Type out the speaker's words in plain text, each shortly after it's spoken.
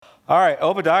All right,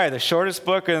 Obadiah, the shortest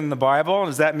book in the Bible.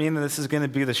 Does that mean that this is going to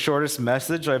be the shortest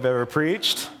message I've ever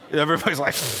preached? Everybody's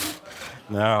like,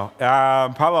 no,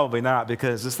 probably not,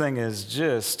 because this thing is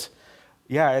just,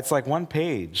 it's like one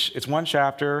page. It's one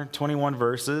chapter, 21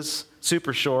 verses,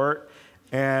 super short.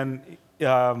 And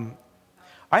I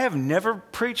have never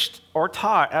preached or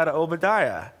taught out of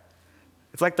Obadiah.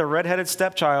 It's like the redheaded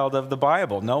stepchild of the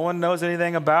Bible. No one knows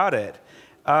anything about it.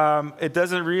 It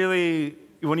doesn't really,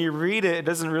 when you read it, it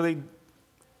doesn't really,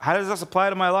 how does this apply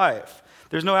to my life?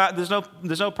 There's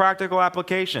no practical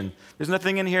application. There's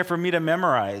nothing in here for me to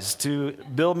memorize to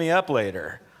build me up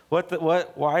later.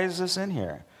 Why is this in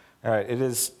here? All right,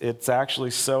 it's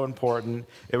actually so important.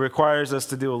 It requires us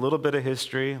to do a little bit of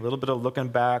history, a little bit of looking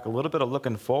back, a little bit of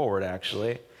looking forward,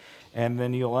 actually. And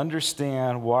then you'll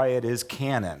understand why it is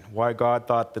canon, why God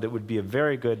thought that it would be a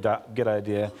very good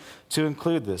idea to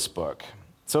include this book.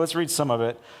 So let's read some of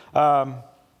it.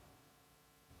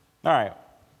 All right,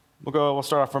 we'll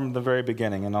start off from the very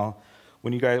beginning, and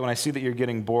when I see that you're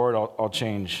getting bored, I'll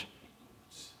change.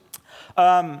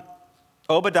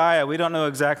 Obadiah, we don't know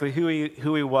exactly who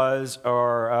he was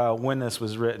or when this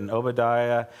was written.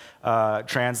 Obadiah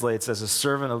translates as a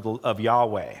servant of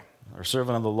Yahweh, or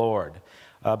servant of the Lord.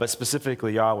 But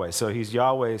specifically Yahweh. So he's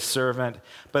Yahweh's servant,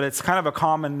 but it's kind of a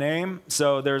common name.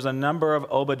 So there's a number of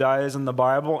Obadiahs in the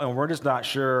Bible, and we're just not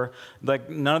sure. Like,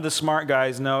 none of the smart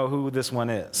guys know who this one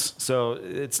is. So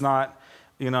it's not,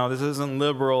 this isn't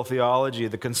liberal theology.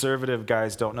 The conservative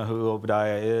guys don't know who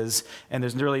Obadiah is, and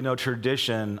there's really no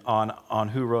tradition on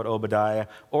who wrote Obadiah,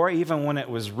 or even when it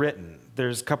was written.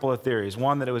 There's a couple of theories.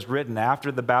 One, that it was written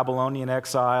after the Babylonian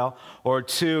exile, or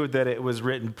two, that it was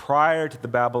written prior to the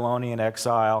Babylonian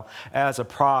exile as a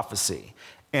prophecy.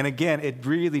 And again, it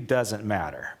really doesn't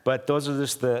matter. But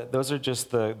that's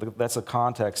the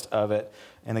context of it.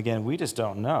 And again, we just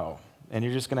don't know. And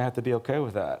you're just going to have to be okay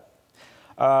with that.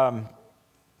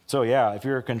 If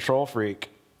you're a control freak,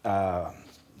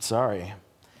 sorry.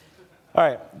 All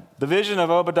right, the vision of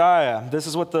Obadiah. This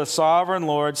is what the sovereign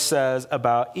Lord says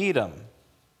about Edom.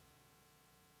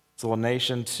 It's a little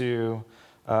nation to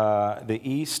the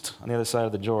east, on the other side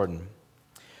of the Jordan.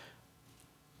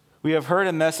 We have heard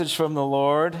a message from the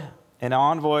Lord, an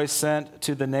envoy sent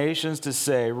to the nations to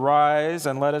say, "Rise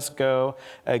and let us go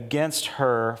against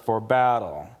her for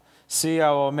battle. See,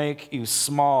 I will make you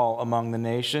small among the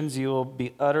nations. You will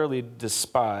be utterly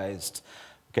despised."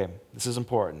 Okay, this is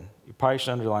important. You probably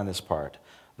should underline this part.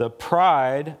 The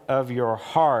pride of your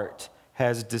heart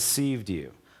has deceived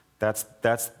you. That's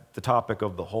the topic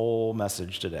of the whole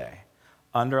message today.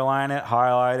 Underline it,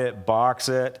 highlight it, box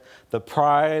it. The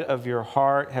pride of your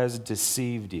heart has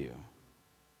deceived you.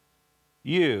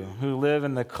 You who live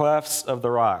in the clefts of the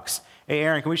rocks. Hey,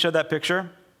 Aaron, can we show that picture?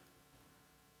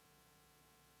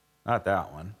 Not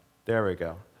that one. There we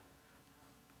go.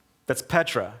 That's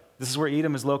Petra. This is where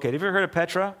Edom is located. Have you ever heard of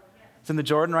Petra? It's in the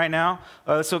Jordan right now.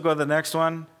 Let's go to the next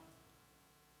one.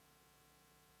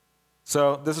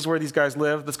 So this is where these guys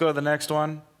live. Let's go to the next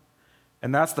one.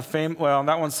 And that's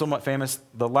that one's somewhat famous.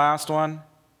 The last one.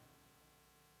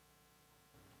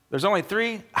 There's only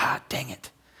 3. Dang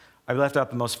it. I left out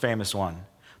the most famous one.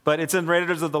 But it's in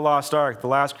Raiders of the Lost Ark, The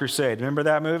Last Crusade. Remember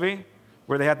that movie?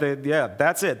 Where they had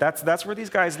that's it. That's where these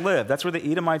guys lived. That's where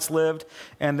the Edomites lived,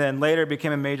 and then later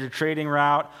became a major trading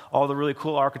route. All the really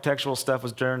cool architectural stuff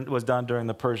was done during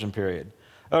the Persian period.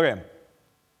 Okay.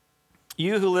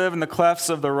 You who live in the clefts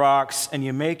of the rocks, and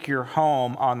you make your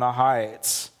home on the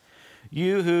heights.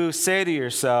 You who say to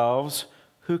yourselves,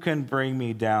 "Who can bring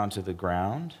me down to the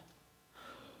ground?"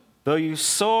 Though you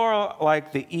soar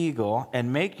like the eagle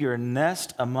and make your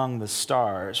nest among the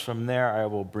stars, from there I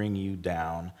will bring you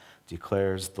down,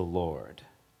 declares the Lord.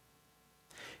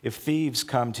 If thieves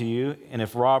come to you, and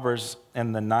if robbers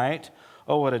in the night,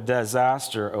 oh, what a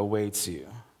disaster awaits you.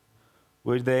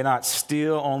 Would they not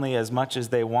steal only as much as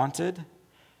they wanted?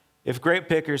 If grape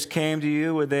pickers came to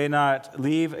you, would they not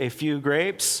leave a few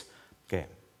grapes? Okay,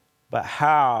 but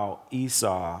how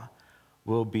Esau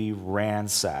will be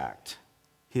ransacked,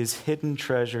 his hidden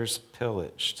treasures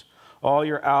pillaged. All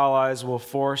your allies will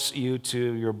force you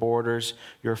to your borders.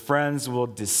 Your friends will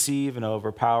deceive and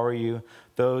overpower you.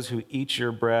 Those who eat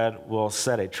your bread will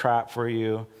set a trap for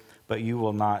you, but you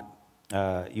will not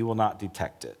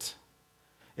detect it.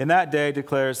 In that day,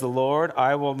 declares the Lord,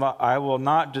 I will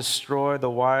not destroy the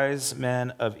wise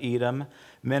men of Edom,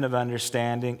 men of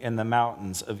understanding in the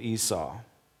mountains of Esau.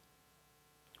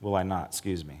 Will I not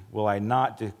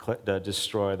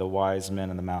destroy the wise men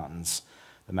in the mountains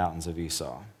of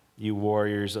Esau? You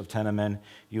warriors of Teman,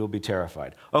 you will be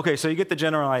terrified. Okay, so you get the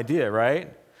general idea,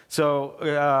 right?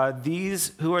 So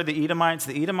these who are the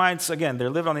Edomites, again, they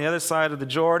live on the other side of the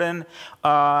Jordan.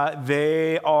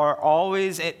 They've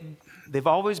always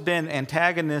been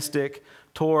antagonistic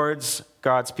towards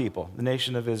God's people, the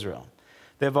nation of Israel.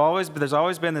 There's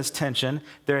always been this tension.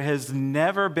 There has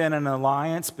never been an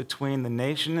alliance between the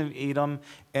nation of Edom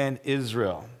and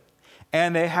Israel.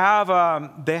 And they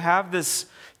have this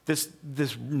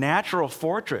natural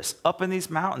fortress up in these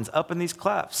mountains, up in these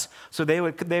clefts. So they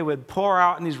would pour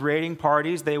out in these raiding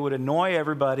parties. They would annoy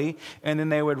everybody, and then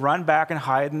they would run back and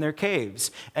hide in their caves.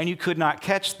 And you could not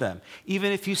catch them.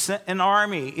 Even if you sent an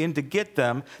army in to get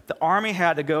them, the army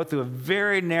had to go through a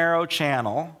very narrow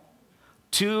channel,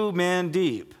 2 men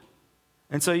deep.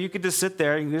 And so you could just sit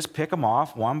there and you just pick them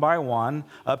off one by one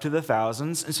up to the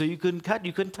thousands. And so you couldn't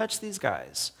touch these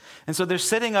guys. And so they're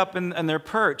sitting up in their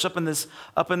perch, up in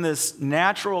this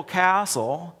natural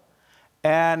castle,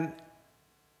 and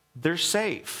they're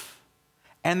safe.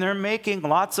 And they're making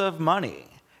lots of money.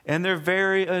 And they're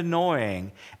very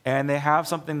annoying. And they have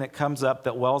something that comes up,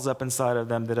 that wells up inside of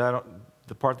them,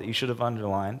 the part that you should have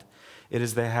underlined. It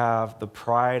is they have the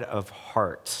pride of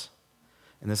heart.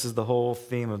 And this is the whole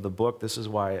theme of the book. This is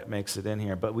why it makes it in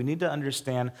here. But we need to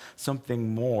understand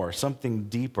something more, something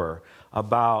deeper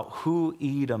about who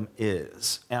Edom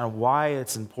is and why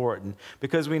it's important.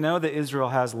 Because we know that Israel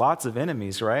has lots of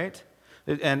enemies, right?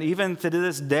 And even to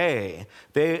this day,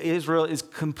 Israel is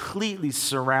completely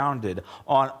surrounded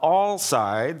on all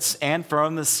sides, and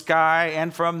from the sky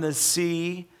and from the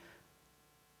sea.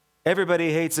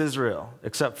 Everybody hates Israel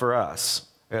except for us,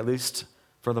 at least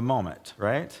for the moment,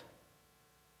 right?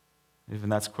 Even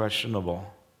that's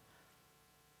questionable.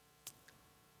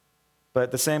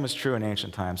 But the same is true in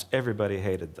ancient times. Everybody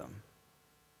hated them.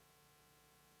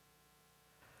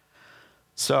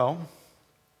 So,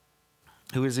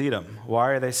 who is Edom? Why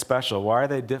are they special? Why are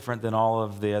they different than all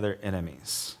of the other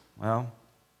enemies? Well,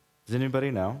 does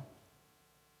anybody know?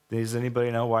 Does anybody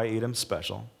know why Edom's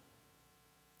special?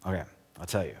 Okay, I'll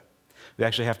tell you. We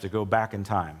actually have to go back in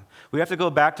time. We have to go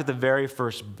back to the very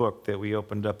first book that we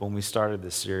opened up when we started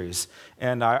this series.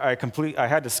 And I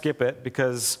had to skip it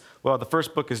because, well, the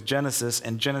first book is Genesis,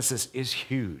 and Genesis is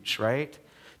huge, right?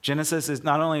 Genesis is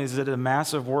not only is it a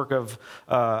massive work of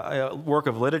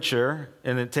literature,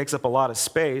 and it takes up a lot of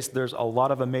space. There's a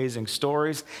lot of amazing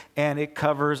stories, and it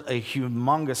covers a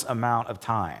humongous amount of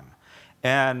time.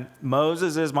 And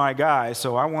Moses is my guy,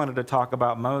 so I wanted to talk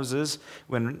about Moses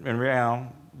when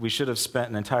we should have spent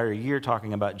an entire year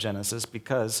talking about Genesis,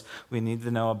 because we need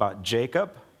to know about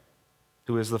Jacob,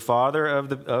 who is the father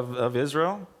of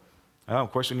Israel. Oh,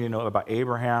 of course, we need to know about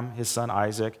Abraham, his son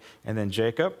Isaac, and then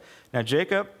Jacob. Now,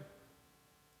 Jacob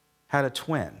had a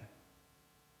twin.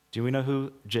 Do we know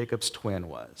who Jacob's twin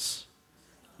was?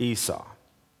 Esau.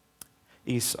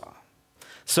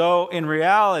 So, in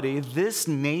reality, this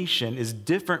nation is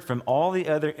different from all the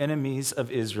other enemies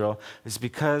of Israel. It's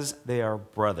because they are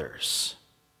brothers.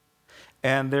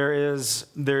 And there is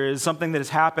something that is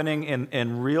happening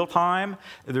in real time.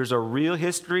 There's a real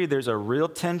history. There's a real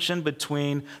tension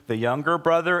between the younger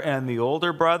brother and the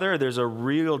older brother. There's a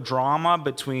real drama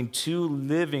between 2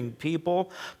 living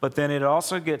people. But then it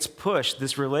also gets pushed.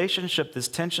 This relationship, this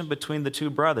tension between the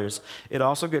 2 brothers, it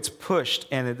also gets pushed,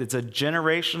 and it's a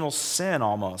generational sin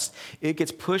almost. It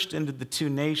gets pushed into the 2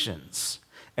 nations.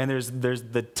 And there's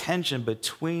the tension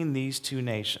between these 2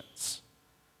 nations.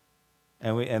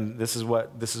 And this is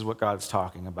what God's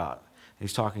talking about.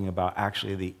 He's talking about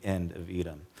actually the end of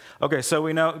Edom. Okay, so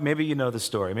we know, maybe you know the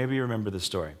story. Maybe you remember the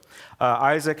story.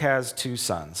 Isaac has 2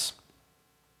 sons,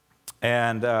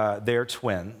 and they're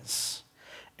twins.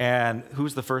 And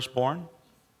who's the firstborn?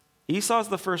 Esau's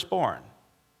the firstborn.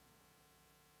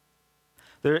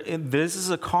 This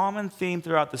is a common theme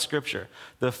throughout the scripture.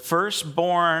 The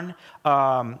firstborn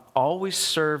always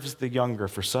serves the younger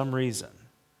for some reason.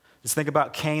 Just think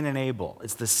about Cain and Abel.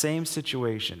 It's the same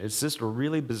situation. It's just a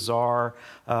really bizarre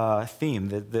theme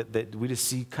that we just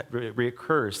see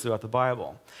reoccurs throughout the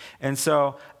Bible. And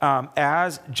so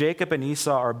as Jacob and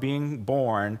Esau are being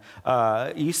born,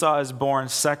 Esau is born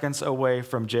seconds away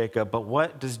from Jacob. But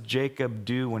what does Jacob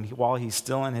do while he's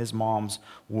still in his mom's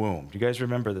womb? Do you guys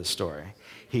remember this story?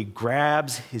 He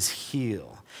grabs his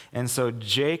heel. And so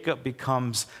Jacob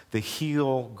becomes the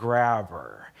heel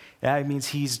grabber. That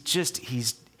means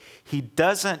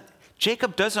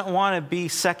Jacob doesn't want to be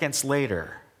seconds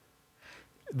later.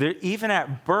 Even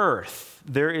at birth,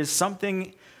 there's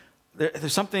something, I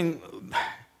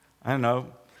don't know,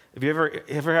 if you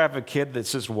ever have a kid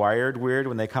that's just wired weird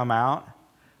when they come out?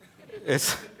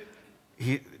 That's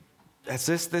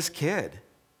just this kid.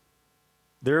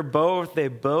 They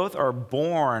both are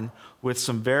born with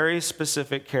some very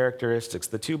specific characteristics.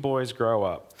 The two boys grow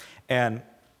up. And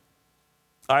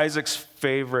Isaac's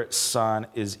favorite son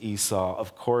is Esau,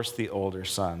 of course, the older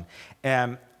son.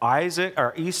 And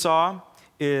Esau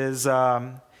is,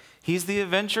 he's the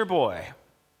adventure boy.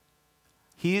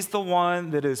 He's the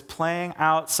one that is playing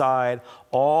outside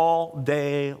all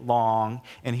day long,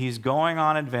 and he's going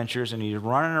on adventures, and he's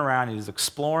running around, he's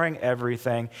exploring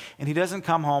everything, and he doesn't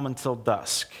come home until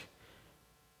dusk.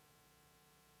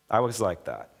 I was like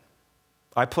that.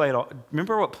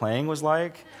 Remember what playing was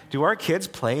like? Do our kids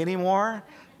play anymore?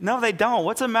 No, they don't.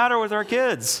 What's the matter with our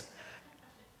kids?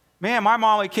 Man, my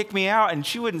mom would kick me out, and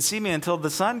she wouldn't see me until the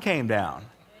sun came down.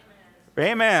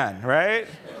 Amen, right?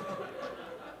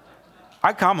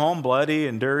 I'd come home bloody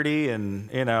and dirty,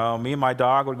 and, me and my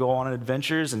dog would go on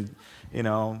adventures and,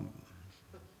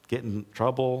 get in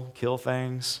trouble, kill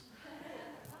things.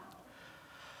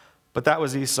 But that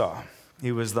was Esau.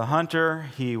 He was the hunter.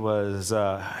 He was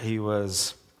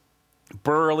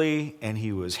burly, and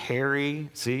he was hairy.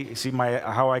 See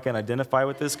how I can identify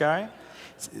with this guy?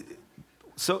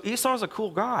 So Esau's a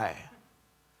cool guy.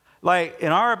 Like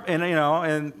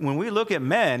and when we look at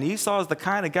men, Esau is the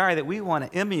kind of guy that we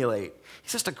want to emulate.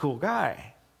 He's just a cool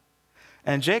guy.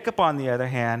 And Jacob, on the other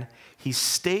hand, he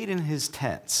stayed in his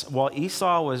tents. While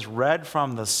Esau was red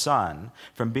from the sun,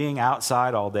 from being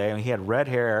outside all day, and he had red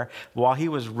hair, while he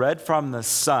was red from the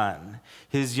sun,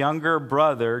 his younger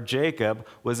brother, Jacob,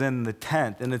 was in the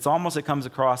tent. And it comes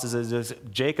across as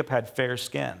if Jacob had fair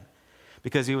skin,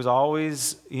 because he was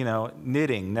always,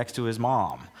 knitting next to his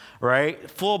mom, right?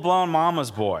 Full-blown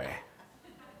mama's boy.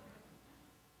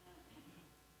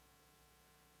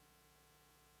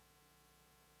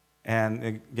 And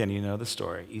again, you know the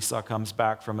story. Esau comes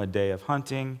back from a day of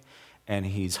hunting, and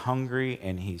he's hungry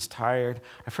and he's tired.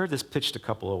 I've heard this pitched a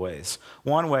couple of ways.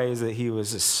 One way is that he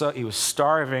was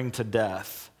starving to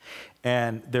death,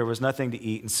 and there was nothing to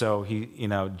eat, and so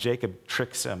Jacob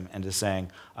tricks him into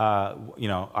saying,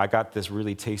 I got this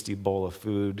really tasty bowl of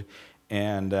food,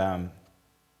 and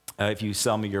if you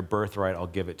sell me your birthright, I'll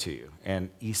give it to you. And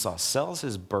Esau sells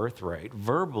his birthright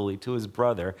verbally to his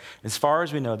brother. As far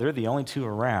as we know, they're the only two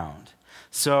around.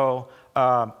 So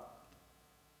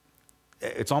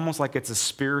it's almost like it's a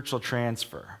spiritual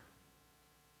transfer.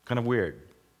 Kind of weird.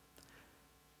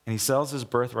 And he sells his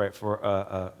birthright for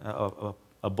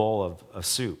a bowl of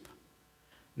soup.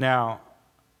 Now,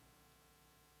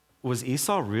 was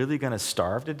Esau really going to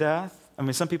starve to death? I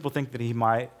mean, some people think that he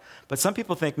might, but some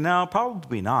people think, no,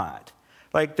 probably not.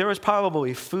 Like, there was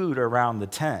probably food around the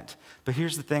tent. But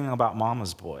here's the thing about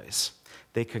mama's boys.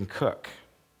 They can cook.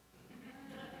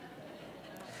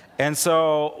 And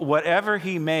so whatever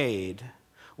he made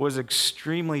was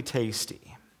extremely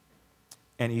tasty,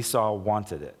 and Esau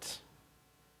wanted it.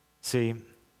 See,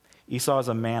 Esau is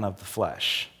a man of the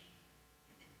flesh.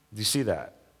 Do you see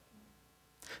that?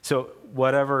 So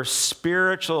whatever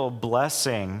spiritual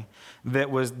blessing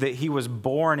that he was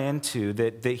born into,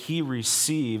 that he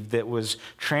received, that was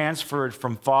transferred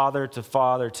from father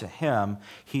to him,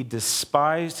 he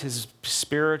despised his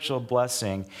spiritual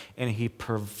blessing, and he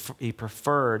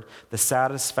preferred the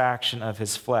satisfaction of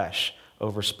his flesh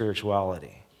over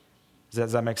spirituality.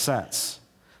 Does that make sense?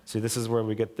 See, this is where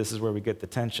we get the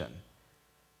tension.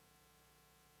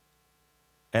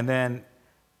 And then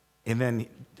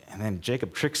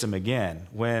Jacob tricks him again.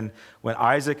 When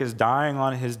Isaac is dying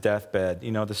on his deathbed,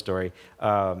 you know the story,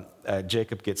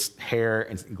 Jacob gets hair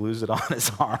and glues it on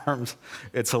his arms.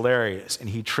 It's hilarious. And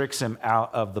he tricks him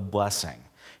out of the blessing.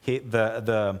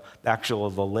 The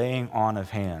laying on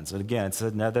of hands. And again, it's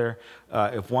another,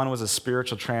 if one was a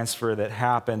spiritual transfer that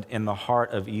happened in the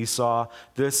heart of Esau,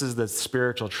 this is the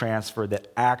spiritual transfer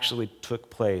that actually took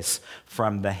place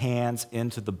from the hands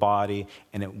into the body,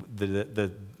 and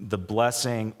the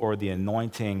blessing or the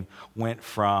anointing went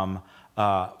from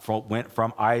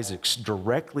Isaac's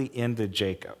directly into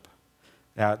Jacob.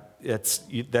 Now,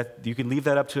 you can leave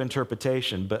that up to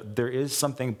interpretation, but there is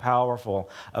something powerful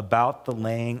about the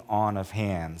laying on of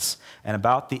hands and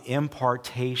about the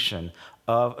impartation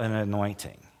of an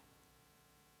anointing.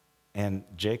 And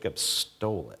Jacob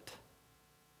stole it.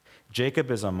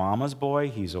 Jacob is a mama's boy.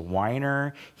 He's a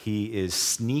whiner. He is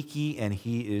sneaky, and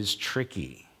he is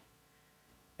tricky.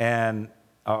 And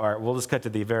all right, we'll just cut to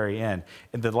the very end.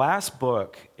 In the last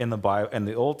book in the Bible, in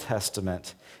the Old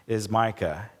Testament, is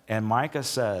Micah. And Micah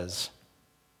says,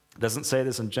 doesn't say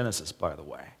this in Genesis, by the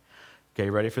way. Okay,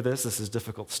 you ready for this? This is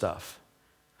difficult stuff.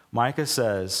 Micah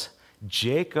says,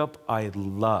 Jacob I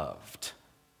loved,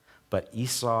 but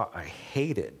Esau I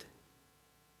hated.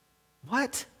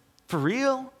 What? For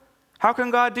real? How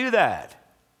can God do that?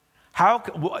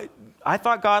 I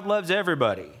thought God loves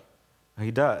everybody.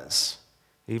 He does.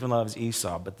 He even loves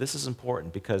Esau. But this is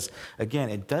important because, again,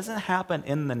 it doesn't happen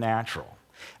in the natural.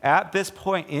 At this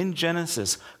point in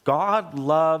Genesis, God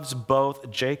loves both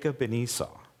Jacob and Esau.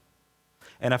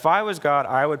 And if I was God,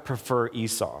 I would prefer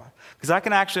Esau, because I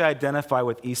can actually identify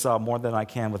with Esau more than I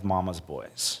can with mama's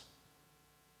boys.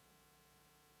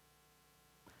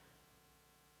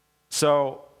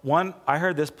 So I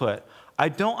heard this put, I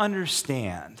don't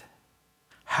understand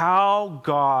how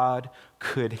God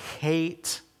could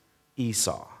hate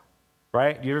Esau,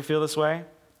 right? Do you ever feel this way?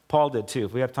 Paul did too.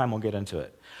 If we have time, we'll get into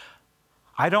it.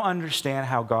 I don't understand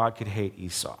how God could hate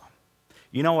Esau.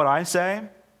 You know what I say?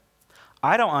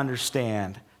 I don't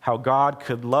understand how God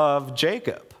could love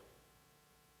Jacob.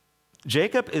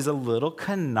 Jacob is a little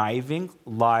conniving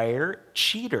liar,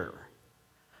 cheater.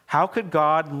 How could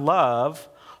God love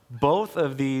both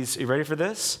of these, you ready for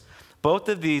this? Both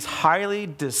of these highly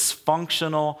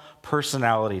dysfunctional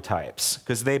personality types,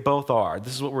 because they both are.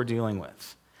 This is what we're dealing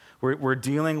with. We're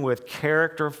dealing with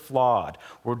character flawed.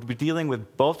 We're dealing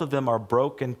with both of them are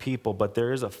broken people, but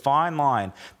there is a fine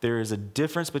line. There is a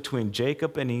difference between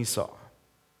Jacob and Esau.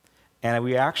 And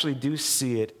we actually do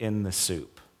see it in the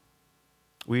soup.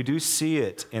 We do see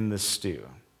it in the stew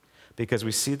because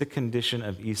we see the condition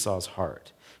of Esau's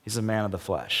heart. He's a man of the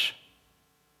flesh.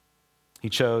 He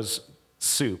chose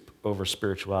soup over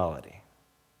spirituality.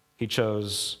 He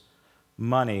chose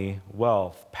money,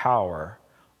 wealth, power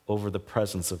over the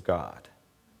presence of God.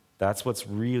 That's what's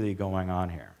really going on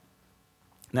here.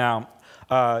 Now,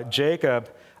 Jacob,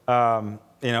 like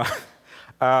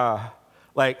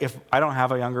if I don't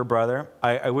have a younger brother,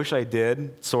 I wish I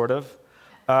did, sort of.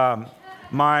 I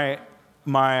have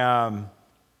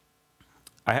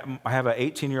an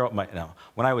 18-year-old,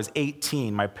 when I was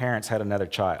 18, my parents had another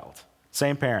child.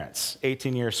 Same parents,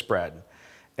 18-year spread.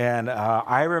 And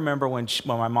I remember when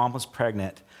my mom was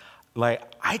pregnant, like,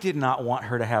 I did not want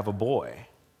her to have a boy.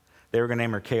 They were going to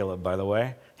name her Caleb, by the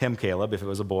way. Him Caleb, if it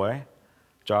was a boy.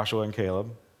 Joshua and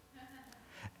Caleb.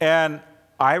 And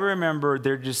I remember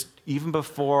even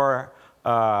before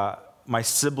my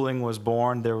sibling was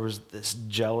born, there was this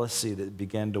jealousy that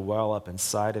began to well up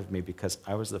inside of me because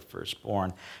I was the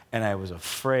firstborn, and I was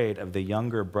afraid of the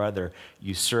younger brother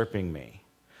usurping me.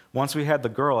 Once we had the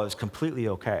girl, it was completely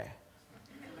okay.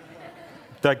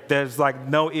 There's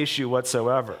no issue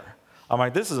whatsoever. I'm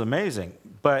like, this is amazing.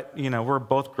 But, we're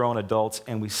both grown adults,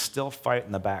 and we still fight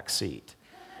in the back seat.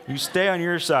 You stay on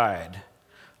your side.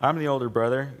 I'm the older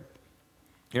brother.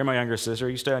 You're my younger sister.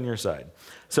 You stay on your side.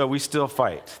 So we still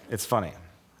fight. It's funny.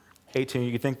 18,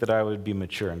 you could think that I would be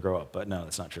mature and grow up, but no,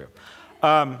 that's not true.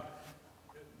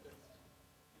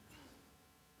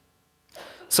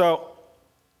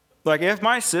 If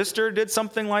my sister did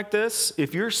something like this,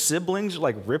 if your siblings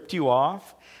ripped you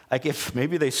off, if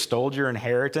maybe they stole your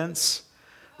inheritance,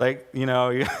 I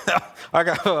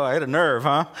had a nerve,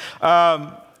 huh?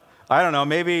 I don't know,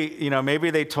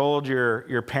 maybe they told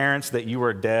your parents that you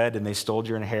were dead and they stole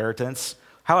your inheritance.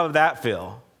 How would that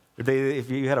feel? If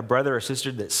you had a brother or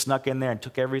sister that snuck in there and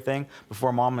took everything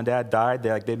before mom and dad died,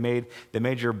 they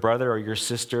made your brother or your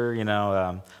sister,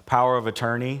 power of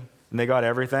attorney, and they got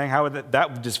everything. How would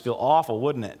that would just feel awful,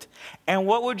 wouldn't it? And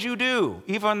what would you do,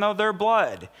 even though they're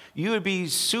blood? You would be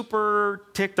super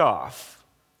ticked off.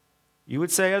 You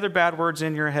would say other bad words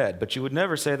in your head, but you would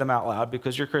never say them out loud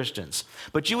because you're Christians.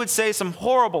 But you would say some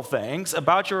horrible things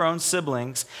about your own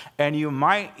siblings, and you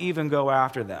might even go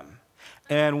after them.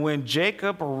 And when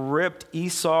Jacob ripped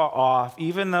Esau off,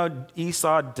 even though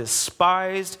Esau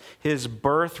despised his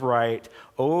birthright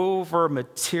over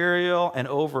material and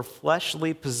over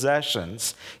fleshly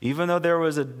possessions, even though there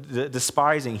was a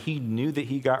despising, he knew that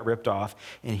he got ripped off,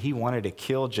 and he wanted to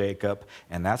kill Jacob,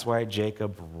 and that's why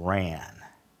Jacob ran.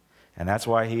 And that's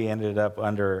why he ended up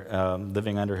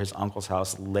living under his uncle's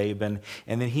house, Laban,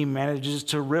 and then he manages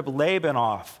to rip Laban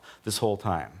off this whole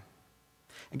time.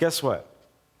 And guess what?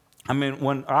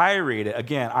 When I read it,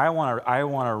 again, I want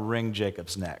to wring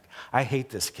Jacob's neck. I hate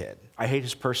this kid. I hate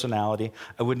his personality.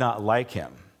 I would not like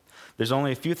him. There's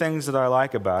only a few things that I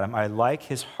like about him. I like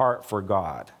his heart for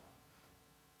God.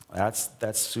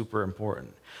 That's super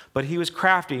important. But he was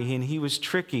crafty and he was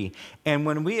tricky. And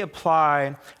when we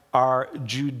apply our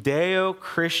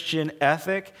Judeo-Christian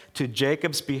ethic to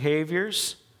Jacob's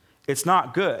behaviors, it's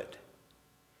not good.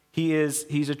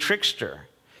 He's a trickster.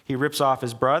 He rips off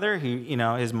his brother.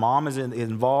 His mom is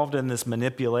involved in this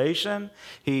manipulation.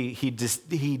 He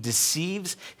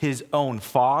deceives his own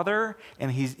father,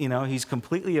 and he's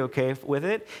completely okay with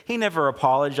it. He never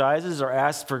apologizes or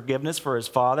asks forgiveness for his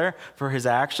father for his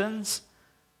actions.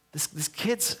 This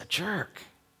kid's a jerk.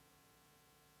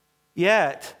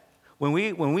 Yet,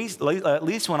 at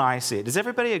least when I see it, does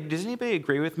anybody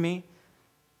agree with me?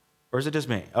 Or is it just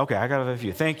me? Okay, I got a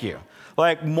few. Thank you.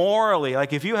 Like morally,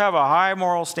 like if you have a high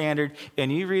moral standard and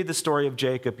you read the story of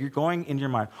Jacob, you're going in your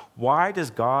mind, why does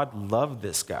God love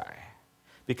this guy?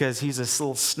 Because he's a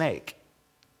little snake.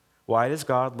 Why does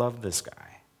God love this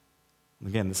guy?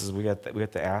 Again, we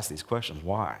have to ask these questions.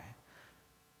 Why?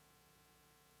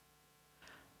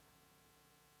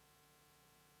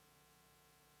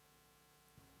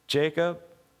 Jacob,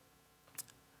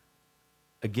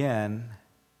 again,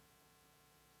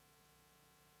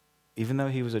 even though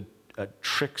he was a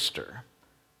trickster,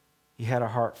 he had a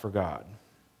heart for God.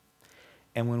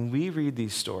 And when we read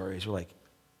these stories, we're like,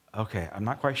 okay, I'm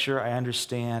not quite sure I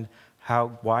understand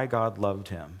why God loved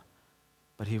him,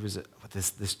 but he was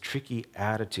this tricky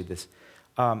attitude.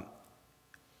 When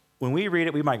we read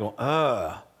it, we might go,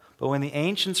 ugh. But when the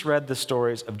ancients read the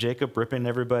stories of Jacob ripping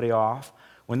everybody off,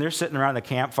 when they're sitting around the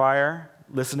campfire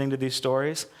listening to these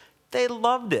stories, they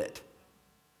loved it.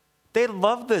 They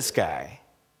loved this guy.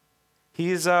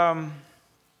 He's a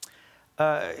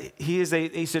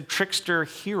trickster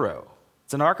hero.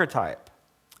 It's an archetype.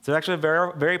 It's actually a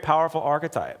very, very powerful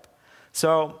archetype.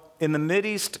 So in the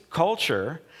Mideast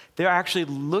culture, they're actually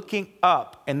looking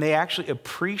up and they actually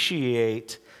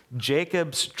appreciate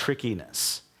Jacob's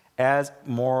trickiness as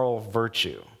moral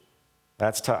virtue.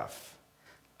 That's tough.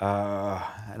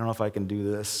 I don't know if I can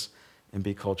do this and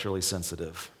be culturally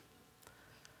sensitive.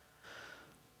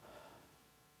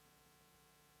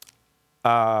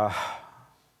 When I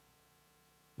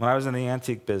was in the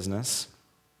antique business,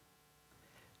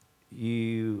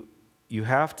 you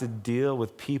have to deal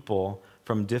with people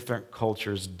from different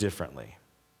cultures differently.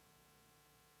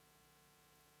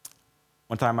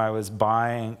 One time I was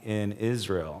buying in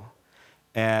Israel,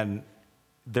 and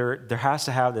there has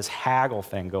to have this haggle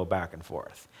thing go back and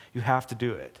forth. You have to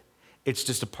do it. It's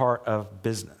just a part of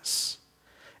business.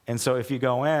 And so if you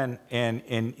go in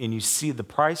and you see the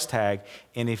price tag,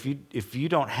 and if you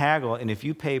don't haggle and if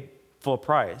you pay full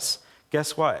price,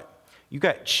 guess what? You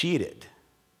got cheated.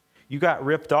 You got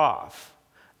ripped off.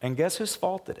 And guess whose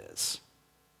fault it is?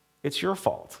 It's your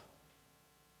fault.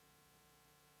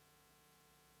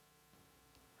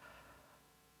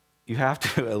 You have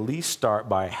to at least start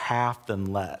by half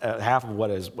of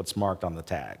what's marked on the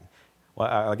tag.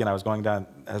 Well, again, I was going down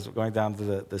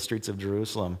to the streets of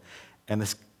Jerusalem, and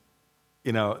this,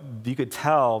 you could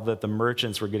tell that the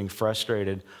merchants were getting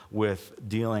frustrated with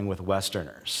dealing with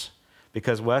Westerners,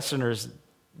 because Westerners,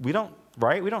 we don't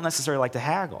necessarily like to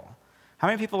haggle. How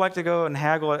many people like to go and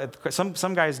haggle?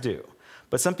 Some guys do,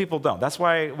 but some people don't. That's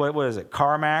why, what is it,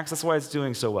 CarMax? That's why it's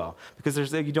doing so well, because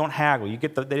you don't haggle.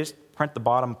 They just print the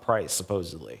bottom price,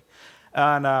 supposedly.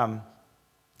 And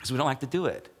because we don't like to do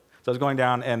it. So I was going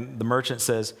down, and the merchant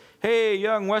says, "Hey,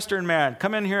 young Western man,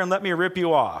 come in here and let me rip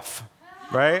you off,"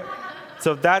 right?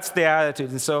 So that's the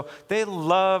attitude. And so they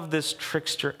love this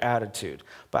trickster attitude.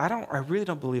 But I really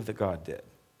don't believe that God did,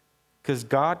 because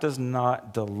God does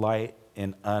not delight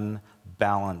in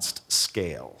unbalanced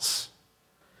scales.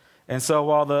 And so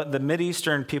while the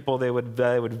Mideastern people, they would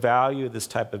value this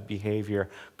type of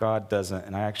behavior, God doesn't.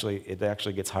 And it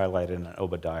actually gets highlighted in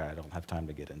Obadiah. I don't have time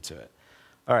to get into it.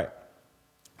 All right.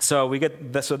 So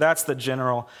that's the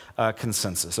general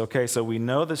consensus. Okay, so we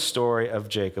know the story of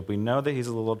Jacob. We know that he's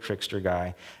a little trickster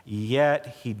guy.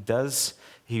 Yet he was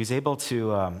able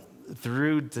to,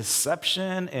 through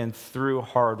deception and through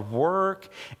hard work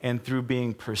and through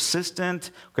being persistent.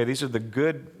 Okay, these are the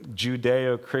good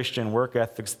Judeo-Christian work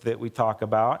ethics that we talk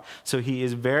about. So he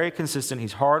is very consistent.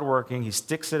 He's hardworking. He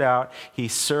sticks it out. He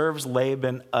serves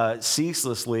Laban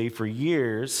ceaselessly for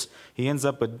years. He ends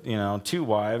up with 2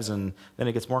 wives, and then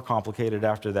it gets more complicated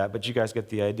after that. But you guys get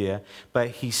the idea. But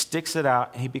he sticks it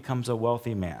out, and he becomes a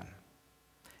wealthy man.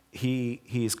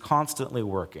 He's constantly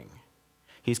working.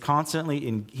 He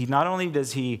not only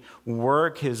does he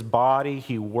work his body,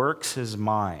 he works his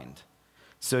mind.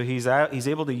 So he's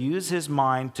able to use his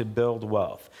mind to build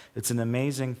wealth. It's an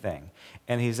amazing thing.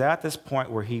 And he's at this point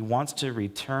where he wants to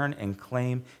return and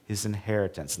claim his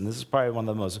inheritance. And this is probably one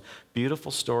of the most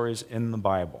beautiful stories in the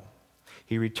Bible.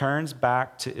 He returns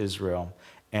back to Israel,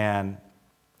 and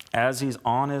as he's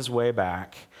on his way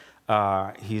back,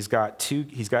 he's got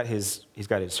his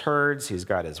herds, he's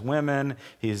got his women,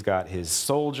 he's got his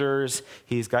soldiers,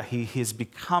 he's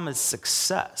become a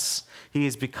success. He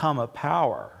has become a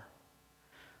power.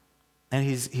 And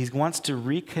he wants to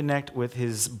reconnect with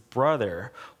his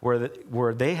brother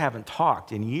where they haven't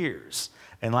talked in years.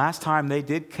 And last time they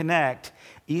did connect,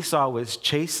 Esau was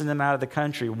chasing them out of the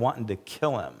country, wanting to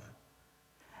kill him.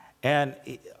 And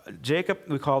Jacob,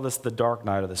 we call this the dark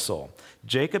night of the soul.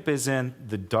 Jacob is in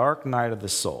the dark night of the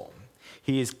soul.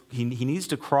 He needs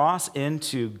to cross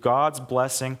into God's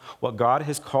blessing, what God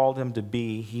has called him to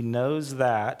be. He knows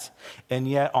that. And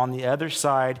yet on the other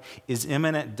side is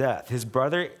imminent death. His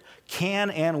brother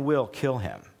can and will kill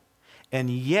him. And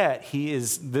yet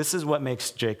this is what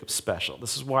makes Jacob special.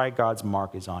 This is why God's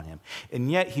mark is on him.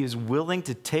 And yet he is willing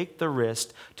to take the risk,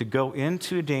 to go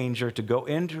into danger, to go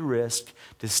into risk,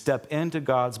 to step into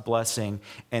God's blessing.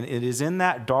 And it is in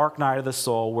that dark night of the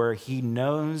soul where he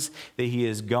knows that he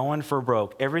is going for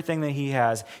broke. Everything that he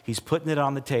has, he's putting it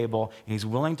on the table, and he's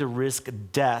willing to risk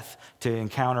death to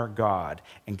encounter God.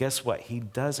 And guess what? He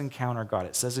does encounter God.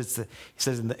 It says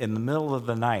in the middle of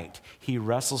the night, he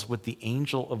wrestles with the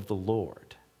angel of the Lord.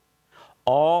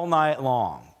 All night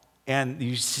long. And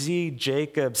you see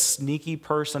Jacob's sneaky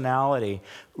personality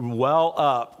well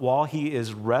up while he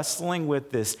is wrestling with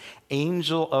this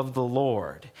angel of the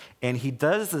Lord. And he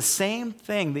does the same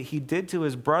thing that he did to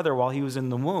his brother while he was in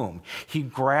the womb. He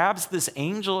grabs this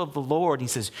angel of the Lord. And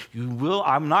he says,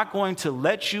 I'm not going to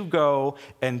let you go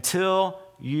until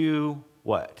you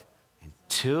what?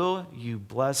 Until you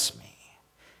bless me.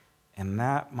 And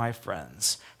that, my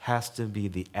friends, has to be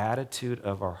the attitude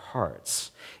of our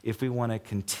hearts if we want to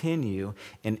continue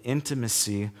in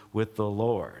intimacy with the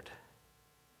Lord.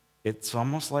 It's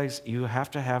almost like you have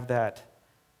to have that.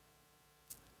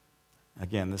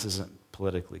 Again, this isn't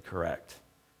politically correct.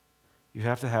 You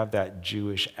have to have that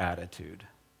Jewish attitude.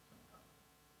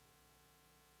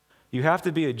 You have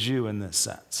to be a Jew in this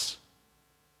sense.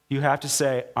 You have to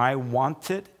say, I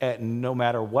want it at no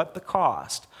matter what the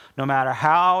cost, no matter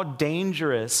how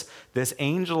dangerous this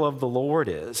angel of the Lord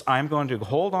is, I'm going to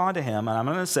hold on to him and I'm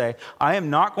going to say, I am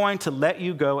not going to let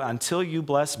you go until you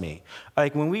bless me.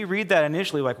 Like when we read that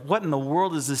initially, like what in the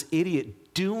world is this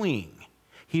idiot doing?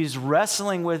 He's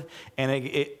wrestling with,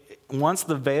 and once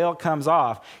the veil comes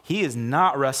off, he is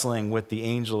not wrestling with the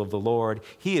angel of the Lord.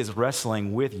 He is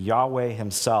wrestling with Yahweh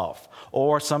himself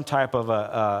or some type of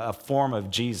a form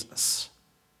of Jesus.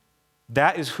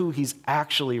 That is who he's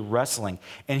actually wrestling.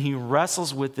 And he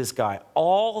wrestles with this guy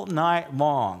all night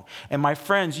long. And my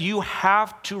friends, you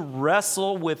have to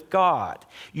wrestle with God.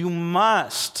 You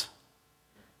must.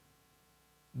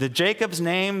 The Jacob's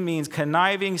name means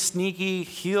conniving, sneaky,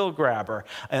 heel grabber.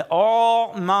 And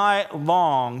all night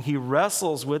long, he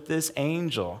wrestles with this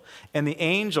angel. And the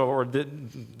angel, or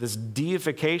this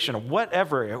deification, or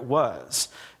whatever it was,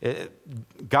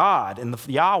 God and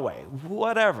the Yahweh,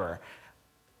 whatever.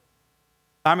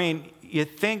 I mean, you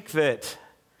think that,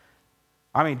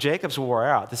 Jacob's wore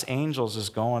out. This angel's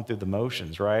just going through the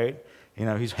motions, right? You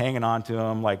know, he's hanging on to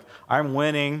him like, I'm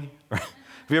winning. Have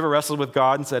you ever wrestled with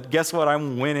God and said, guess what,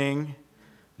 I'm winning?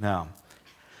 No.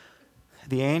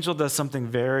 The angel does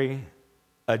something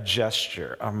a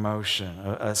gesture, a motion,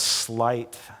 a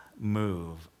slight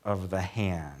move of the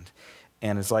hand.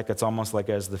 And it's almost like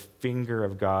as the finger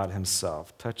of God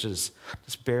himself touches,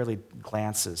 just barely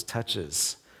glances,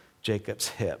 touches Jacob's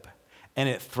hip, and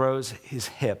it throws his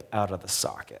hip out of the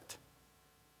socket.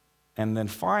 And then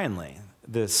finally,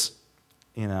 this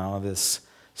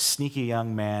sneaky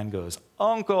young man goes,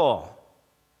 Uncle,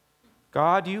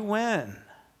 God, you win.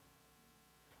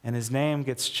 And his name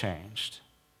gets changed.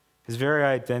 His very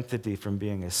identity from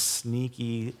being a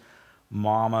sneaky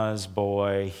mama's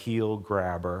boy, heel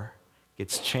grabber,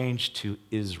 gets changed to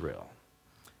Israel,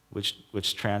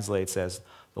 which translates as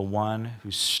the one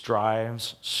who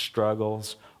strives,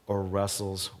 struggles, or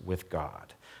wrestles with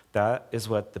God. That is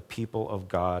what the people of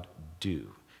God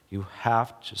do. You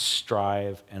have to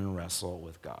strive and wrestle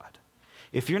with God.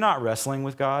 If you're not wrestling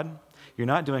with God, you're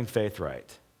not doing faith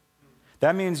right.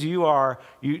 That means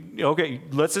okay,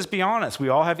 let's just be honest. We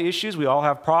all have issues. We all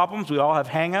have problems. We all have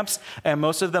hang-ups, and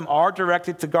most of them are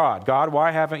directed to God. God, why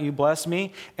haven't you blessed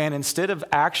me? And instead of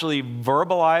actually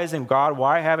verbalizing, God,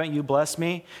 why haven't you blessed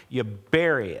me? You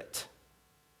bury it.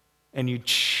 And you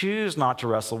choose not to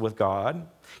wrestle with God.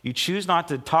 You choose not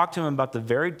to talk to him about the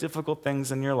very difficult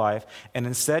things in your life, and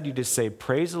instead you just say,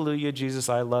 praise hallelujah, Jesus,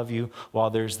 I love you,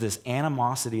 while there's this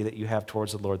animosity that you have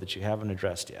towards the Lord that you haven't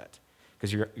addressed yet.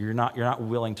 Because you're not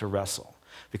willing to wrestle.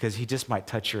 Because he just might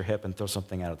touch your hip and throw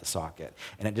something out of the socket.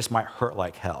 And it just might hurt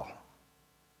like hell.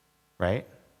 Right?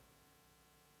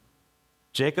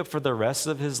 Jacob, for the rest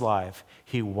of his life,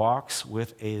 he walks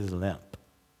with a limp.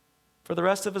 For the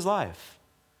rest of his life.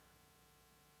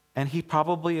 And he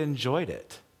probably enjoyed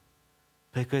it.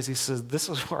 Because he says, this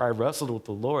is where I wrestled with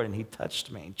the Lord, and he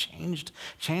touched me,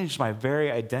 changed my very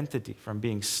identity from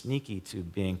being sneaky to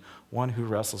being one who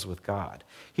wrestles with God.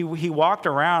 He walked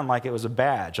around like it was a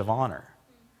badge of honor.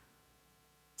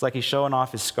 It's like he's showing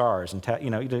off his scars. And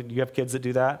you have kids that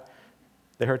do that?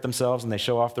 They hurt themselves and they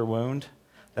show off their wound.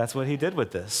 That's what he did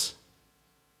with this.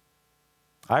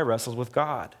 I wrestled with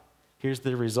God. Here's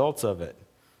the results of it.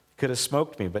 Could have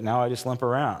smoked me, but now I just limp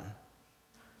around.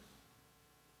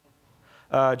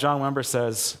 John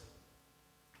Wimber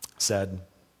said,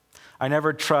 I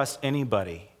never trust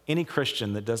anybody, any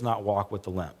Christian that does not walk with the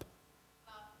limp.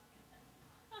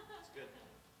 That's good.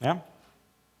 Yeah?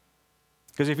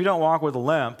 Because if you don't walk with a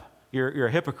limp, you're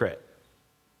a hypocrite.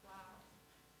 Wow.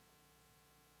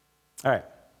 All right.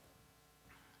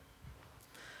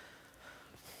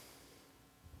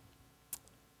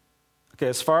 Okay,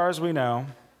 as far as we know,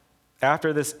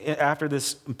 after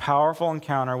this powerful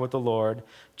encounter with the Lord,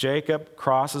 Jacob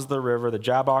crosses the river, the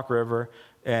Jabbok River,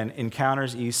 and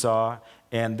encounters Esau,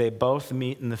 and they both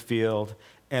meet in the field,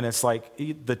 and it's like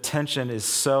the tension is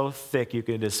so thick you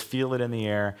can just feel it in the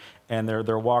air, and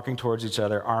they're walking towards each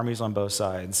other, armies on both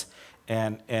sides,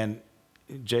 and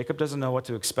Jacob doesn't know what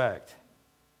to expect.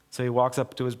 So he walks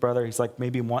up to his brother. He's like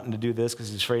maybe wanting to do this because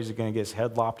he's afraid he's going to get his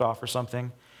head lopped off or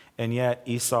something, and yet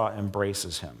Esau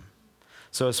embraces him.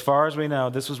 So as far as we know,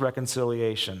 this was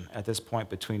reconciliation at this point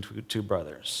between two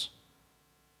brothers.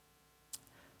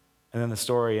 And then the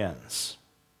story ends.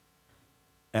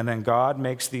 And then God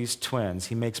makes these twins.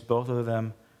 He makes both of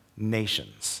them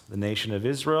nations. The nation of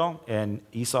Israel, and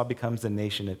Esau becomes the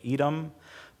nation of Edom.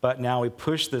 But now we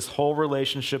push this whole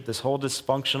relationship, this whole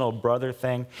dysfunctional brother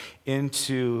thing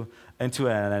into an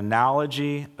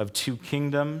analogy of two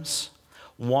kingdoms.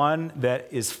 One that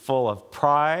is full of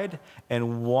pride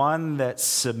and one that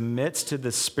submits to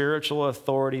the spiritual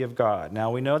authority of God. Now,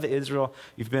 we know that Israel,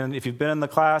 if you've been in the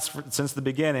class since the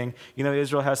beginning, you know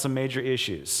Israel has some major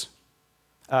issues.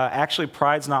 Actually,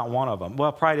 pride's not one of them.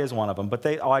 Well, pride is one of them, but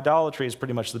idolatry is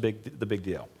pretty much the big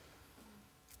deal.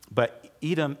 But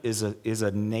Edom is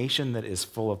a nation that is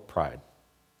full of pride,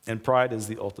 and pride is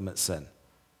the ultimate sin.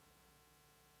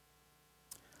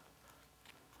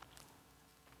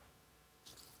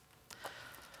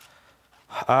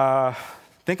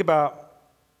 Think about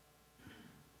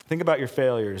your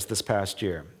failures this past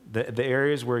year, the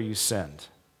areas where you sinned.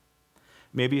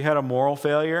 Maybe you had a moral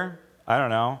failure. I don't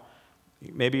know.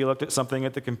 Maybe you looked at something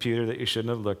at the computer that you shouldn't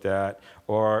have looked at,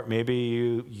 or maybe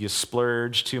you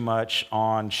splurged too much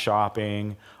on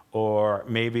shopping, or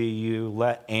maybe you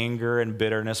let anger and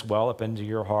bitterness well up into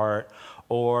your heart,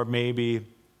 or maybe,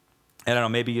 I don't know,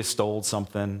 maybe you stole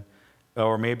something.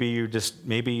 Or maybe you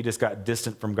just got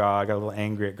distant from God, got a little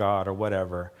angry at God or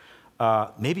whatever.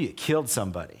 Maybe you killed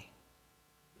somebody.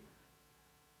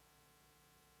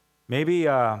 Maybe you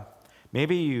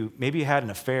had an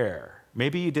affair.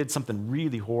 Maybe you did something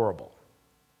really horrible.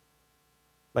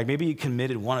 Like maybe you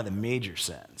committed one of the major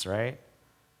sins, right?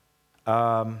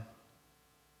 All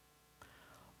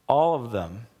of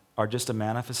them are just a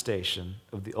manifestation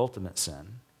of the ultimate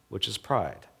sin, which is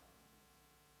pride.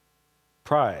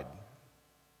 Pride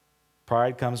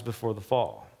comes before the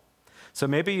fall. So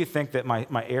maybe you think that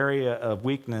my area of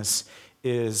weakness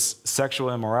is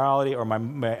sexual immorality, or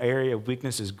my area of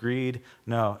weakness is greed.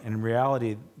 No, in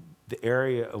reality, the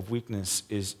area of weakness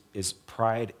is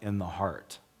pride in the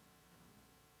heart.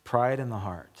 Pride in the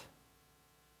heart.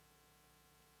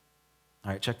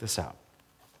 All right, check this out.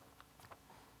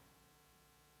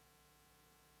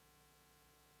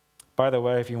 By the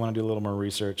way, if you want to do a little more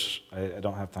research, I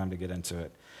don't have time to get into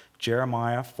it.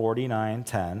 Jeremiah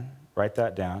 49:10, write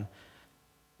that down.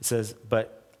 It says,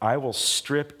 but I will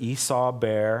strip Esau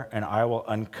bare, and I will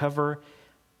uncover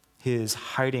his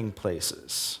hiding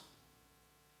places.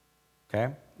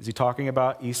 Okay? Is he talking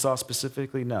about Esau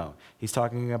specifically? No. He's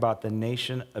talking about the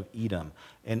nation of Edom.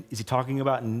 And is he talking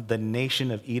about the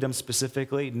nation of Edom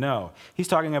specifically? No. He's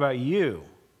talking about you.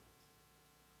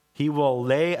 He will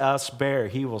lay us bare.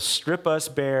 He will strip us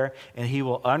bare, and he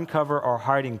will uncover our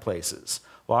hiding places.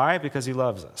 Why? Because he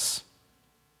loves us.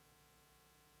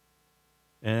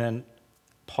 And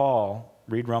Paul,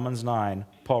 read Romans 9,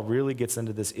 Paul really gets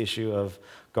into this issue of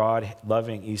God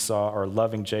loving Esau, or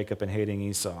loving Jacob and hating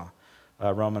Esau.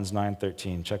 Romans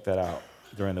 9:13. Check that out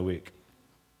during the week.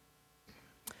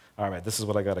 All right, this is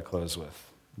what I got to close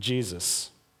with.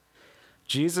 Jesus,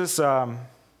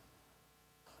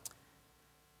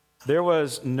 there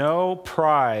was no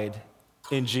pride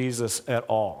in Jesus at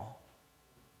all.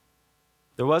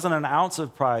 There wasn't an ounce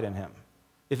of pride in him.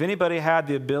 If anybody had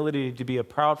the ability to be a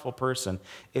proudful person,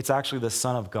 it's actually the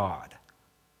Son of God.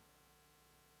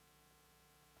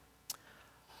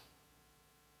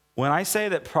 When I say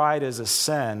that pride is a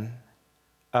sin,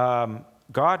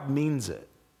 God means it.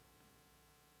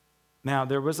 Now,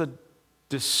 there was a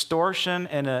distortion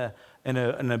and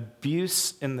an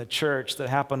abuse in the church that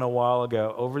happened a while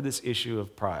ago over this issue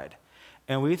of pride.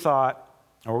 And we taught,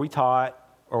 or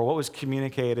what was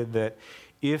communicated, that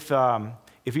if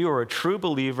if you were a true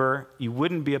believer, you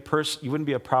wouldn't be a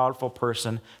proudful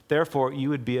person. Therefore, you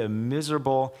would be a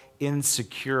miserable,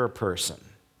 insecure person.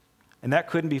 And that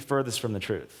couldn't be furthest from the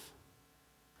truth.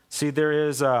 See,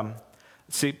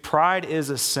 pride is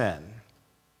a sin.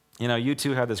 You know,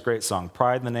 U2 had this great song,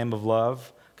 Pride in the Name of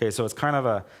Love. Okay, so it's kind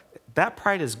of that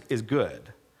pride is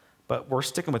good, but we're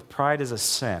sticking with pride as a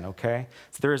sin, okay?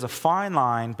 So there is a fine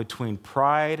line between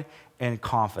pride and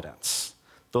confidence.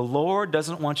 The Lord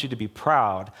doesn't want you to be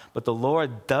proud, but the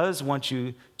Lord does want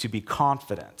you to be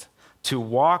confident, to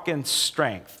walk in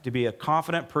strength, to be a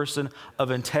confident person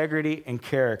of integrity and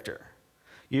character.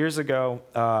 Years ago,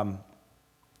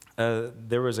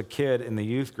 there was a kid in the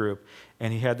youth group,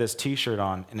 and he had this T-shirt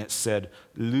on, and it said,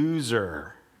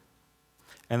 loser.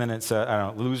 And then it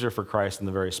said, loser for Christ in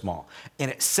the very small.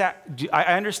 And I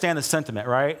understand the sentiment,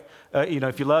 right?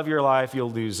 If you love your life,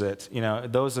 you'll lose it.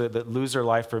 Those that lose their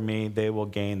life for me, they will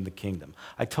gain the kingdom.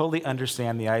 I totally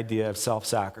understand the idea of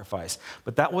self-sacrifice,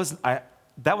 but that was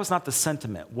not the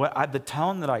sentiment. The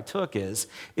tone that I took is,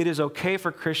 it is okay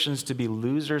for Christians to be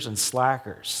losers and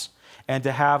slackers and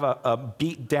to have a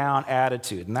beat-down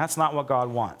attitude, and that's not what God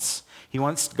wants.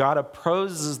 God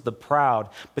opposes the proud,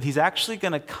 but he's actually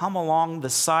going to come along the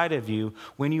side of you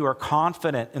when you are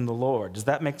confident in the Lord. Does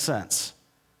that make sense?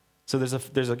 So there's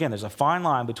a fine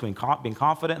line between being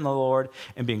confident in the Lord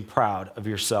and being proud of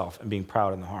yourself and being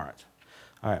proud in the heart.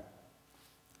 All right.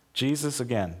 Jesus,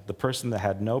 again, the person that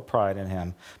had no pride in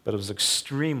him, but was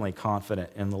extremely confident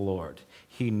in the Lord.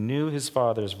 He knew his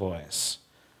Father's voice.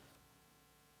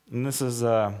 And this is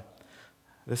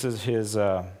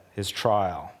his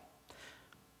trial.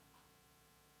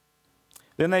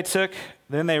 Then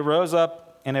they rose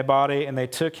up in a body, and they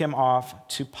took him off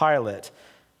to Pilate.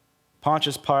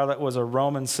 Pontius Pilate was a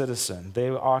Roman citizen. They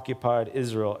occupied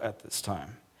Israel at this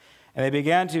time. And they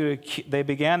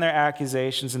began their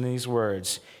accusations in these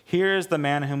words: "Here is the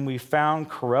man whom we found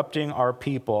corrupting our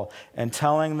people and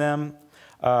telling them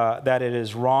that it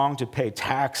is wrong to pay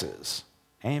taxes."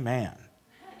 Amen.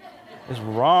 It's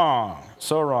wrong,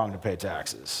 so wrong to pay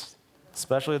taxes,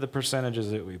 especially the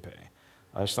percentages that we pay.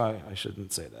 I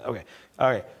shouldn't say that. Okay. All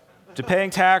right. To paying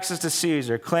taxes to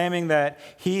Caesar, claiming that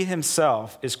he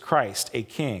himself is Christ, a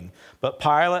king. But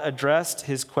Pilate addressed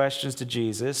his questions to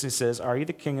Jesus. He says, "Are you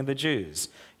the king of the Jews?"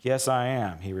 "Yes, I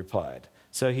am," he replied.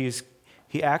 So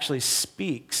he actually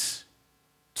speaks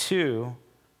to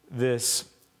this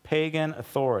pagan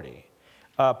authority.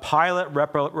 Pilate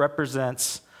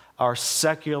represents our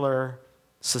secular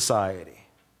society.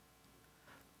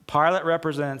 Pilate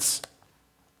represents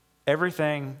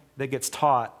everything that gets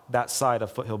taught that side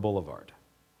of Foothill Boulevard.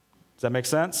 Does that make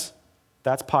sense?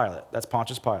 That's Pilate. That's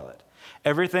Pontius Pilate.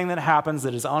 Everything that happens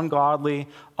that is ungodly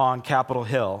on Capitol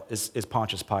Hill is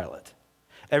Pontius Pilate.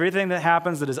 Everything that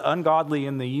happens that is ungodly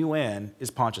in the UN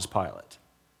is Pontius Pilate.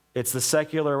 It's the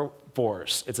secular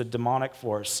force. It's a demonic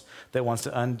force that wants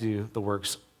to undo the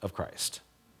works of Christ.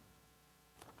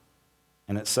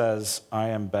 And it says, "I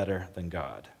am better than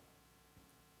God."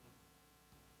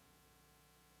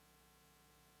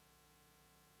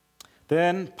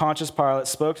 Then Pontius Pilate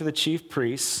spoke to the chief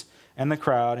priests and the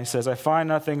crowd. He says, I find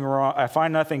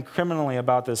nothing criminally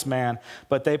about this man,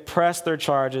 but they pressed their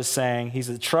charges, saying, "He's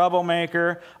a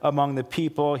troublemaker among the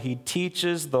people. He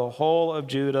teaches the whole of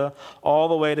Judah all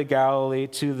the way to Galilee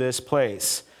to this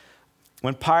place."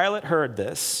 When Pilate heard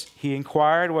this, he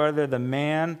inquired whether the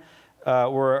man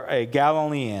were a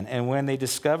Galilean, and when they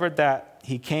discovered that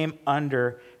he came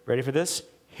under, ready for this,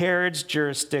 Herod's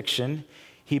jurisdiction,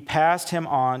 he passed him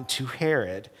on to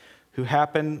Herod, who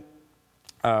happened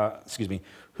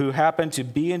to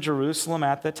be in Jerusalem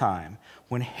at the time.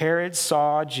 When Herod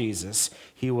saw Jesus,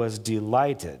 he was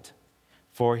delighted,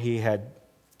 for he had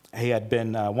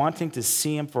been wanting to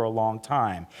see him for a long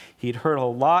time. He'd heard a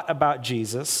lot about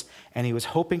Jesus, and he was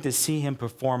hoping to see him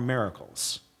perform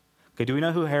miracles. Okay, do we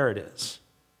know who Herod is?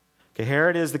 Okay,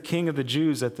 Herod is the king of the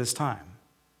Jews at this time.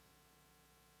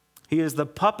 He is the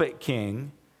puppet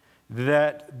king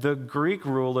that the Greek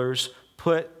rulers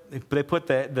put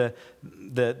the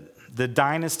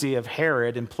dynasty of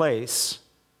Herod in place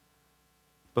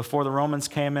before the Romans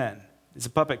came in. He's a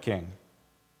puppet king.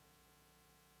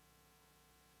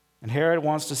 And Herod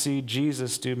wants to see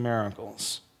Jesus do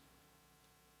miracles.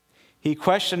 He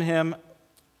questioned him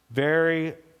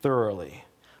very thoroughly,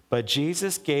 but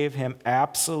Jesus gave him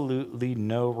absolutely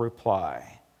no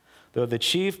reply. Though the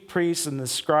chief priests and the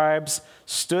scribes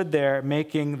stood there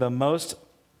making the most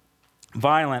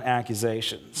violent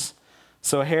accusations.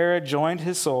 So Herod joined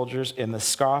his soldiers in the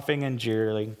scoffing and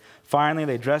jeering. Finally,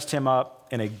 they dressed him up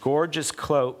in a gorgeous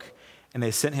cloak, and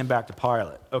they sent him back to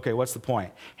Pilate. Okay, what's the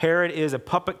point? Herod is a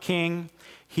puppet king.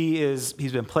 He's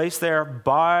been placed there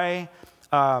by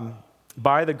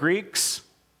the Greeks.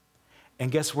 And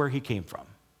guess where he came from?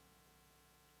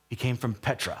 He came from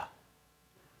Petra.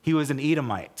 He was an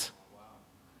Edomite.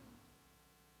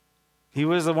 He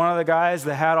was one of the guys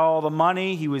that had all the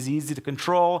money. He was easy to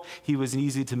control. He was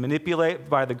easy to manipulate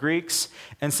by the Greeks.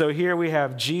 And so here we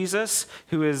have Jesus,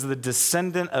 who is the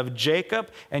descendant of Jacob,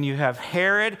 and you have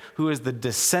Herod, who is the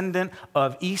descendant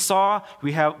of Esau.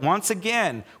 We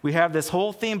have this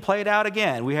whole theme played out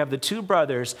again. We have the two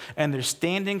brothers, and they're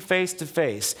standing face to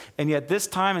face. And yet this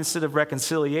time, instead of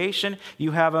reconciliation,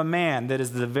 you have a man that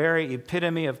is the very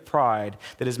epitome of pride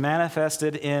that is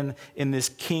manifested in this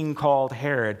king called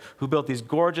Herod, who built these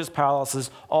gorgeous palaces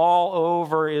all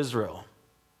over Israel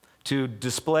to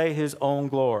display his own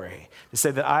glory, to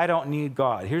say that I don't need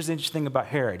God. Here's the interesting thing about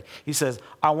Herod. He says,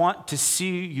 I want to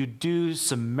see you do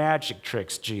some magic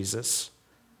tricks, Jesus.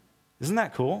 Isn't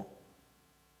that cool?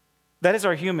 That is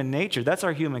our human nature. That's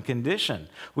our human condition.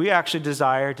 We actually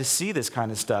desire to see this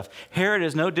kind of stuff. Herod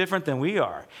is no different than we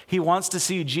are. He wants to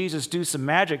see Jesus do some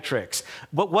magic tricks.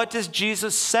 But what does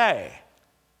Jesus say?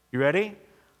 You ready?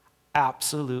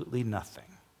 Absolutely nothing.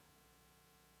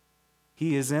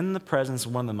 He is in the presence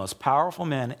of one of the most powerful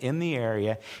men in the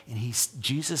area, and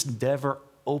Jesus never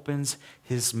opens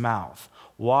his mouth.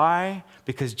 Why?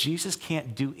 Because Jesus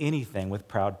can't do anything with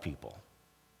proud people.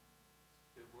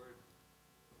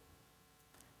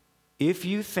 If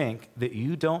you think that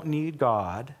you don't need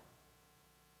God,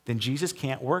 then Jesus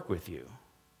can't work with you.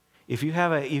 If you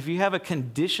have a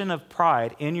condition of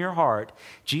pride in your heart,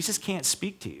 Jesus can't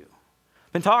speak to you.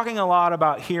 Been talking a lot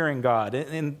about hearing God,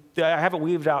 and I haven't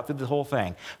weaved out through the whole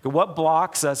thing. But what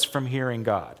blocks us from hearing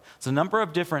God? It's a number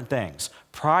of different things.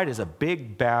 Pride is a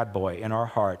big bad boy in our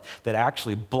heart that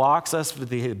actually blocks us with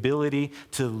the ability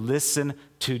to listen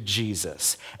to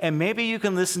Jesus. And maybe you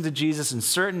can listen to Jesus in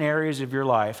certain areas of your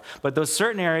life, but those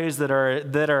certain areas that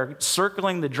are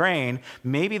circling the drain,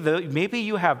 maybe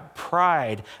you have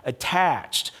pride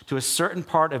attached to a certain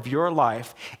part of your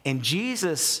life, and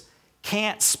Jesus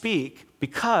can't speak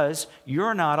because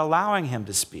you're not allowing him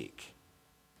to speak.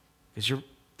 Because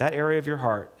that area of your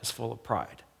heart is full of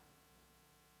pride.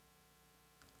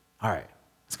 All right,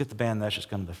 let's get the band that's just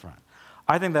come to the front.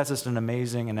 I think that's just an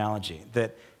amazing analogy,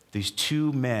 that these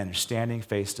two men are standing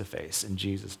face to face and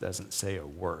Jesus doesn't say a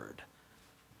word.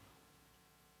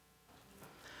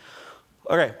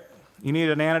 Okay, you need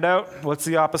an antidote? What's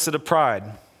the opposite of pride?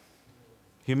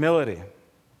 Humility.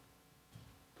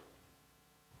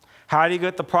 How do you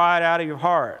get the pride out of your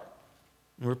heart?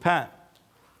 Repent.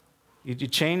 You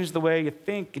change the way you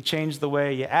think. You change the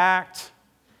way you act.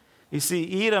 You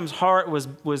see, Edom's heart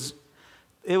was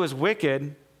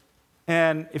wicked.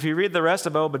 And if you read the rest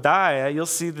of Obadiah, you'll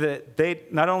see that they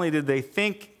not only did they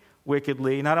think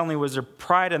wickedly, not only was there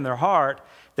pride in their heart,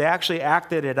 they actually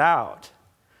acted it out.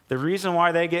 The reason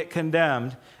why they get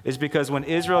condemned is because when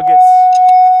Israel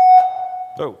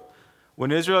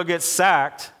gets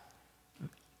sacked,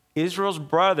 Israel's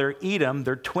brother, Edom,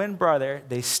 their twin brother,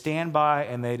 they stand by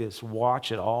and they just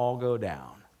watch it all go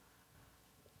down.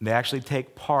 They actually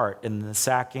take part in the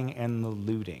sacking and the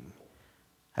looting.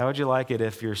 How would you like it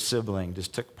if your sibling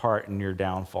just took part in your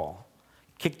downfall?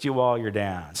 Kicked you while you're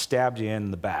down, stabbed you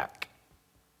in the back.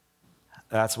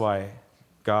 That's why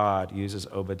God uses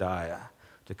Obadiah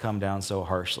to come down so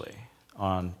harshly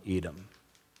on Edom,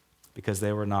 because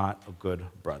they were not a good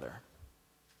brother.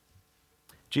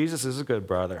 Jesus is a good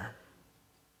brother.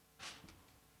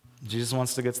 Jesus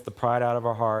wants to get the pride out of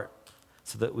our heart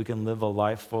so that we can live a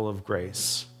life full of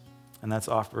grace. And that's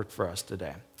offered for us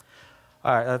today.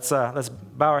 All right, let's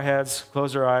bow our heads,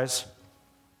 close our eyes.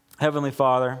 Heavenly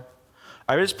Father,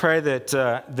 I just pray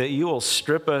that you will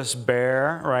strip us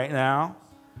bare right now,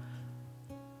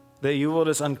 that you will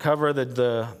just uncover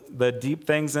the deep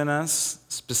things in us,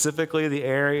 specifically the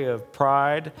area of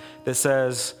pride that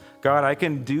says, God, I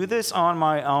can do this on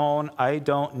my own. I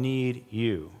don't need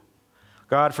you.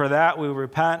 God, for that we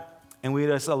repent and we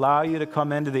just allow you to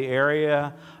come into the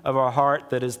area of our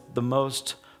heart that is the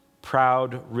most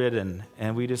proud-ridden.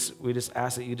 And we just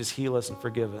ask that you just heal us and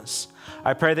forgive us.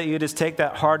 I pray that you just take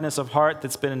that hardness of heart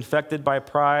that's been infected by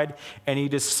pride and you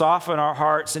just soften our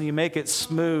hearts and you make it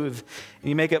smooth and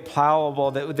you make it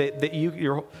plowable, that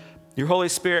your Holy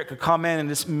Spirit could come in and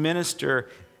just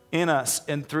minister in us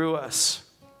and through us.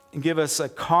 And give us a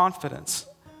confidence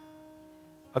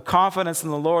in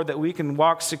the Lord that we can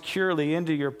walk securely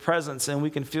into your presence and we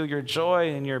can feel your joy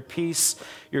and your peace,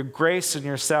 your grace and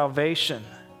your salvation,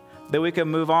 that we can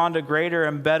move on to greater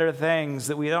and better things,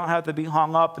 that we don't have to be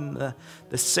hung up in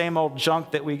the same old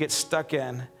junk that we get stuck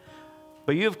in.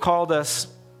 But you've called us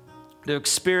to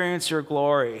experience your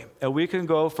glory. And we can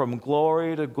go from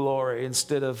glory to glory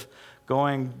instead of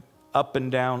going up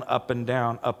and down, up and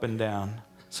down, up and down.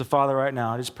 So Father, right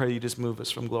now, I just pray you just move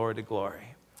us from glory to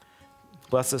glory.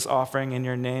 Bless this offering in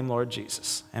your name, Lord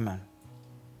Jesus. Amen.